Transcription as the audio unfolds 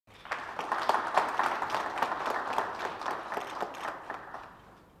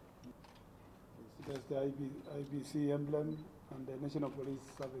the IBC emblem and the National Police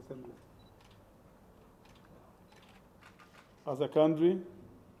Service emblem. As a country,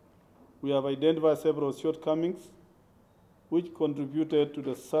 we have identified several shortcomings which contributed to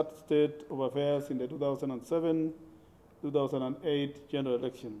the sad state of affairs in the 2007-2008 general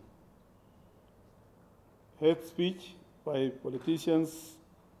election. Hate speech by politicians,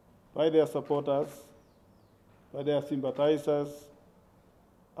 by their supporters, by their sympathizers,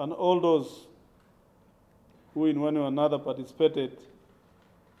 and all those who in one or another participated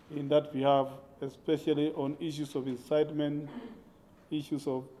in that behalf, especially on issues of incitement, issues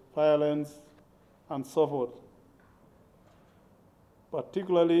of violence, and so forth,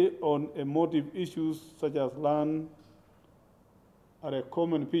 particularly on emotive issues such as land, are a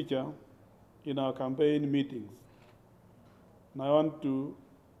common feature in our campaign meetings. And I want to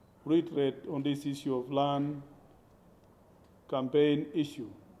reiterate on this issue of land campaign issue.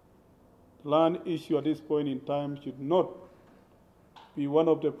 The land issue at this point in time should not be one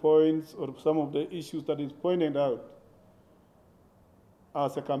of the points or some of the issues that is pointed out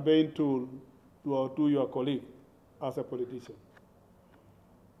as a campaign tool to your colleague as a politician.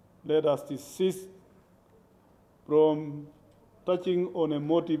 Let us desist from touching on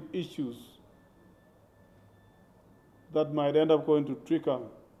emotive issues that might end up going to trigger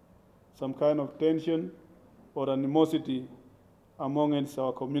some kind of tension or animosity amongst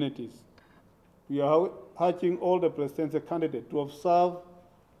our communities. We are urging all the presidential candidates to observe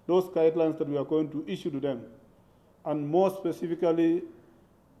those guidelines that we are going to issue to them, and more specifically,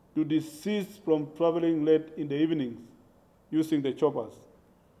 to desist from traveling late in the evenings using the choppers.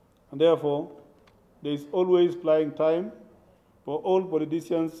 And therefore, there is always flying time for all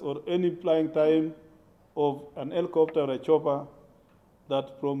politicians or any flying time of an helicopter or a chopper,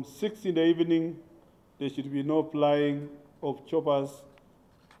 that from 6 in the evening, there should be no flying of choppers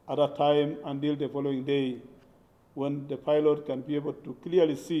at that time until the following day, when the pilot can be able to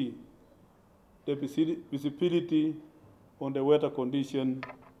clearly see the visibility on the weather condition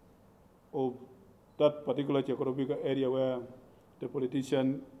of that particular geographical area where the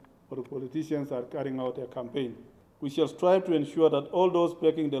politician or the politicians are carrying out their campaign. We shall strive to ensure that all those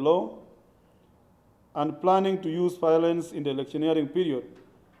breaking the law and planning to use violence in the electioneering period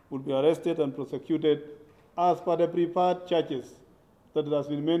will be arrested and prosecuted as per the prepared charges that has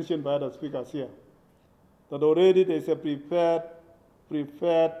been mentioned by other speakers here. That already there is a prepared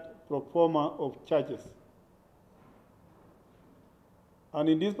pro forma of charges. And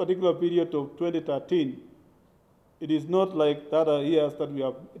in this particular period of 2013, it is not like the other years that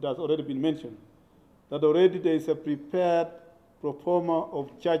it has already been mentioned, that already there is a prepared pro forma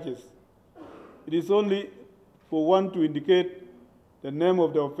of charges. It is only for one to indicate the name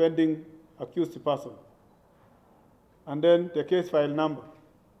of the offending accused person, and then the case file number,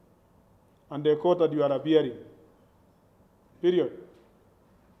 and the court that you are appearing, period.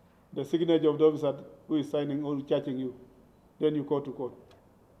 The signature of the officer who is signing or charging you, then you go to court.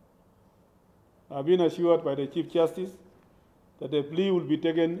 I've been assured by the Chief Justice that the plea will be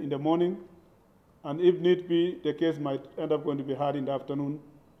taken in the morning, and if need be, the case might end up going to be heard in the afternoon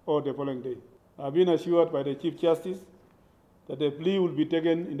or the following day. I've been assured by the Chief Justice that the plea will be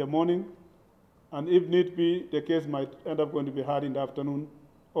taken in the morning, and if need be, the case might end up going to be heard in the afternoon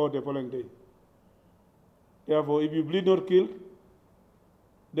or the following day. Therefore, if you plead not guilty,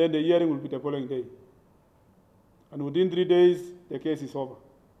 then the hearing will be the following day. And within 3 days, the case is over.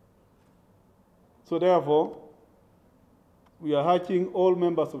 So therefore, we are urging all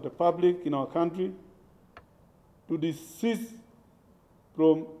members of the public in our country to desist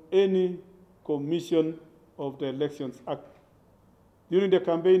from any commission of the Elections Act during the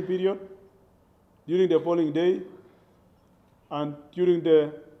campaign period, during the polling day, and during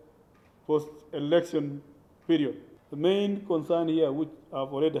the post-election period. The main concern here, which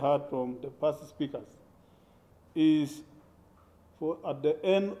I've already heard from the past speakers, is for at the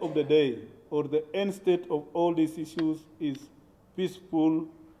end of the day, or the end state of all these issues, is peaceful,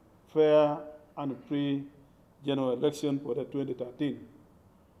 fair, and free general election for the 2013.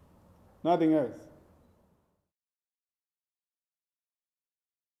 Nothing else.